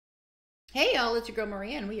Hey y'all, it's your girl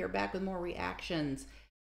Maria, and we are back with more reactions.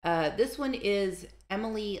 This one is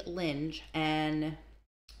Emily Linge, and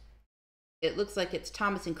it looks like it's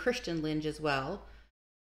Thomas and Christian Linge as well.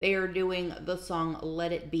 They are doing the song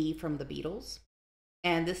Let It Be from the Beatles.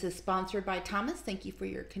 And this is sponsored by Thomas. Thank you for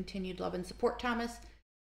your continued love and support, Thomas.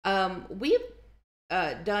 We've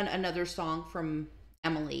done another song from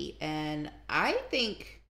Emily, and I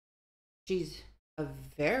think she's a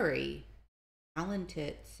very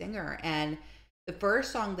talented singer. And the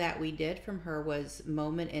first song that we did from her was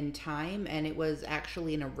Moment in Time, and it was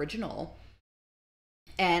actually an original.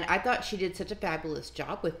 And I thought she did such a fabulous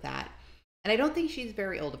job with that. And I don't think she's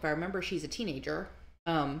very old. If I remember, she's a teenager.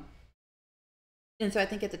 And so I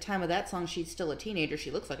think at the time of that song, she's still a teenager. She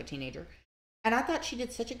looks like a teenager. And I thought she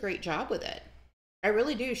did such a great job with it. I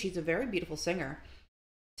really do. She's a very beautiful singer.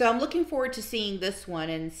 So I'm looking forward to seeing this one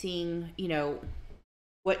and seeing,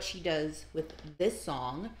 what she does with this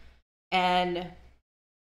song. And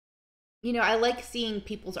I like seeing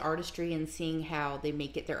people's artistry and seeing how they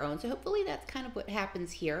make it their own. So hopefully that's kind of what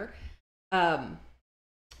happens here. But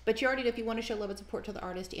you already know, if you want to show love and support to the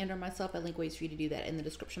artist and or myself, I link ways for you to do that in the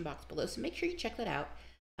description box below. So make sure you check that out.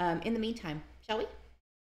 In the meantime, shall we?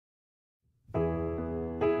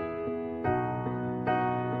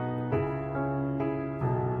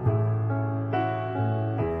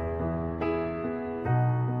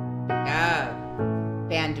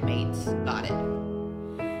 Bandmates, got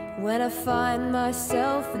it. When I find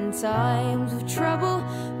myself in times of trouble,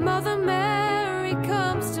 Mother Mary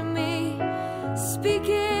comes to me,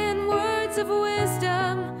 speaking words of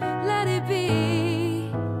wisdom, let it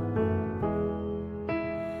be.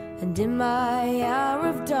 And in my hour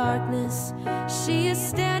of darkness, she is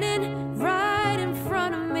standing right in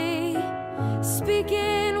front of me,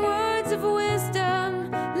 speaking words of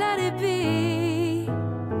wisdom, let it be.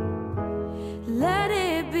 Let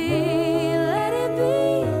it be, let it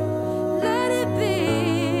be, let it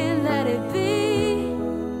be, let it be.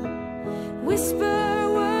 Whisper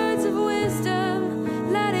words of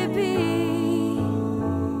wisdom, let it be.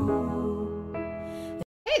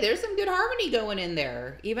 Hey, there's some good harmony going in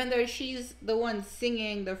there. Even though she's the one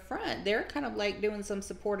singing the front, they're kind of like doing some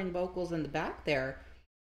supporting vocals in the back there.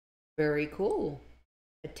 Very cool.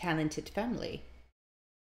 A talented family.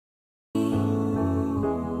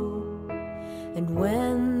 And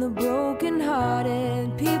when the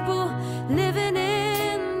broken-hearted people living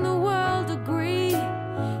in the world agree,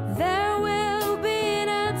 there will be an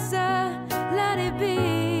answer, let it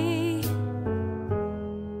be.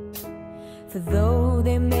 For though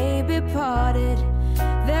they may be parted,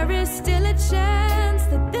 there is still a chance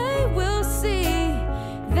that they will see.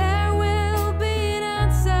 There will be an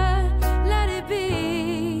answer, let it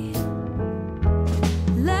be.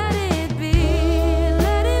 Let it be.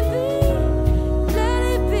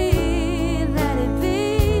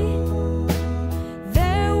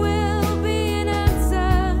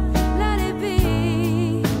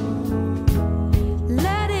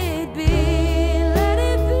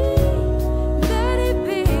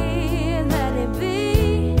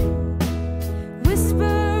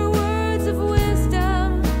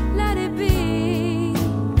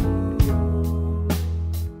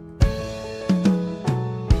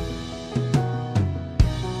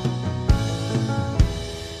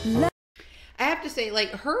 I have to say,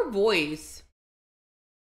 like, her voice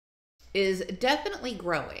is definitely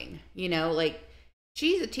growing, like,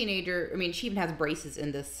 she's a teenager. I mean, she even has braces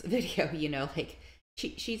in this video, like,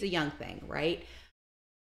 she's a young thing, right?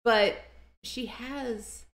 But she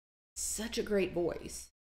has such a great voice.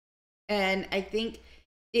 And I think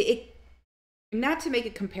it not to make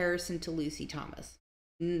a comparison to Lucy Thomas,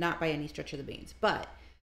 not by any stretch of the means, but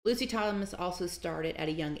Lucy Thomas also started at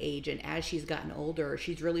a young age, and as she's gotten older,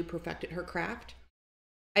 she's really perfected her craft.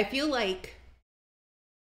 I feel like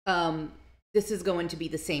this is going to be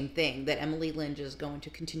the same thing, that Emily Linge is going to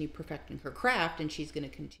continue perfecting her craft, and she's going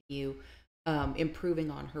to continue improving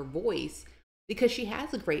on her voice, because she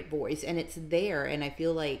has a great voice, and it's there. And I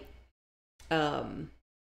feel like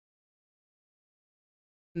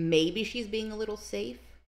maybe she's being a little safe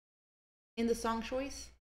in the song choice.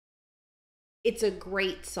 It's a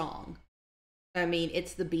great song. I mean,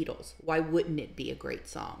 it's the Beatles. Why wouldn't it be a great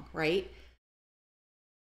song, right?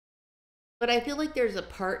 But I feel like there's a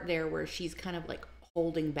part there where she's kind of like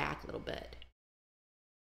holding back a little bit.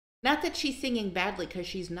 Not that she's singing badly, because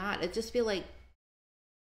she's not. I just feel like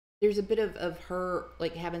there's a bit of her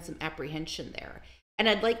like having some apprehension there. And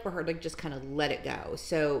I'd like for her to just kind of let it go.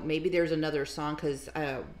 So maybe there's another song, because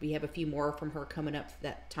we have a few more from her coming up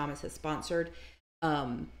that Thomas has sponsored.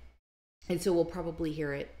 And so we'll probably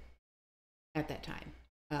hear it at that time.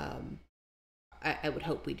 I would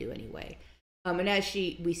hope we do anyway. And as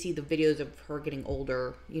we see the videos of her getting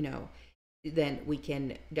older, you know, then we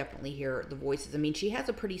can definitely hear the voices. I mean, she has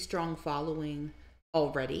a pretty strong following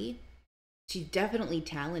already. She's definitely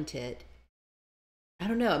talented. I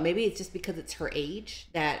don't know. Maybe it's just because it's her age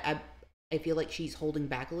that I feel like she's holding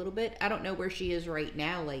back a little bit. I don't know where she is right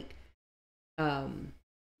now, like,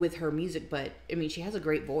 with her music, but I mean, she has a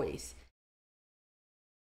great voice.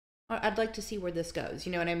 I'd like to see where this goes.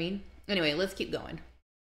 You know what I mean? Anyway, let's keep going.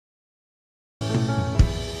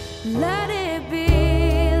 Let it be,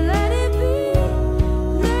 let it be,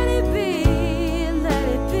 let it be, let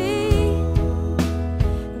it be.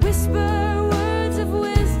 Whisper words of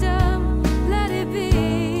wisdom, let it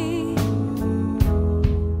be.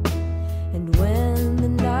 And when the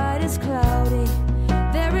night is cloudy,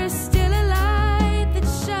 there is still a light that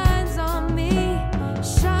shines on me.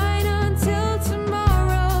 Shine until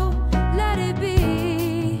tomorrow, let it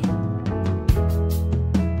be.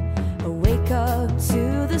 Wake up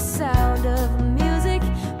to the sound of music.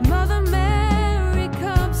 Mother Mary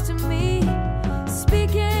comes to me,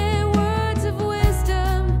 speaking words of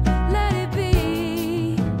wisdom. Let it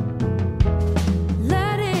be.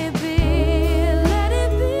 Let it be. Let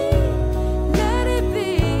it be. Let it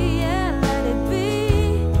be. Yeah, let it be.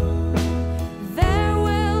 There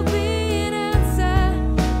will be an answer.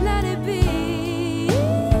 Let it be.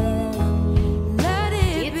 Let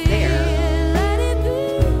it be. Let it be.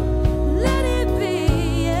 Let it be.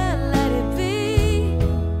 Yeah, let it be.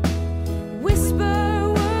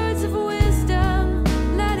 Whisper words of wisdom.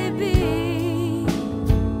 Let it be.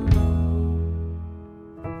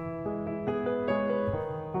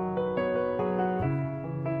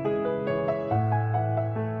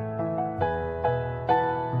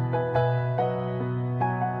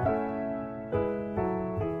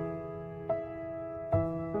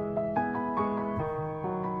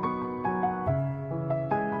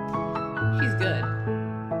 She's good.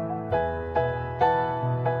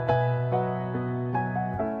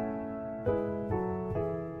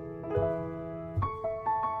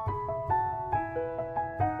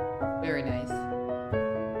 Very nice.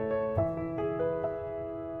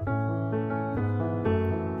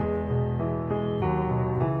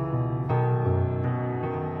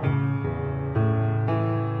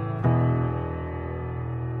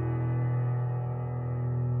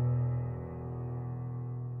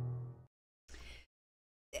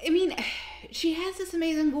 I mean, she has this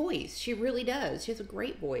amazing voice. She really does. She has a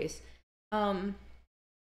great voice. And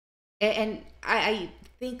I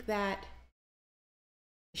think that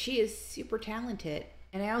she is super talented.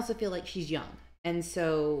 And I also feel like she's young. And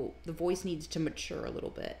so the voice needs to mature a little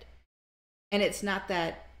bit. And it's not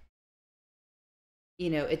that, you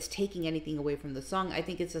know, it's taking anything away from the song. I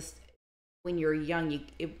think it's just when you're young,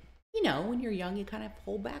 when you're young, you kind of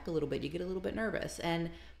hold back a little bit. You get a little bit nervous. And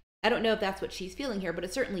I don't know if that's what she's feeling here, but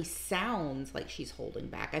it certainly sounds like she's holding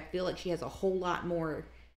back. I feel like she has a whole lot more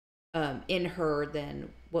in her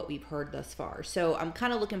than what we've heard thus far. So I'm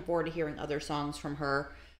kind of looking forward to hearing other songs from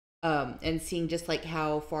her and seeing just like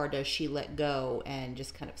how far does she let go and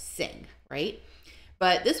just kind of sing, right?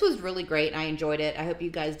 But this was really great. I enjoyed it. I hope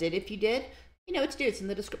you guys did. If you did, you know what to do. It's in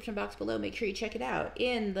the description box below. Make sure you check it out.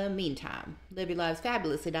 In the meantime, live your lives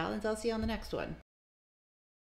fabulously, darlings. I'll see you on the next one.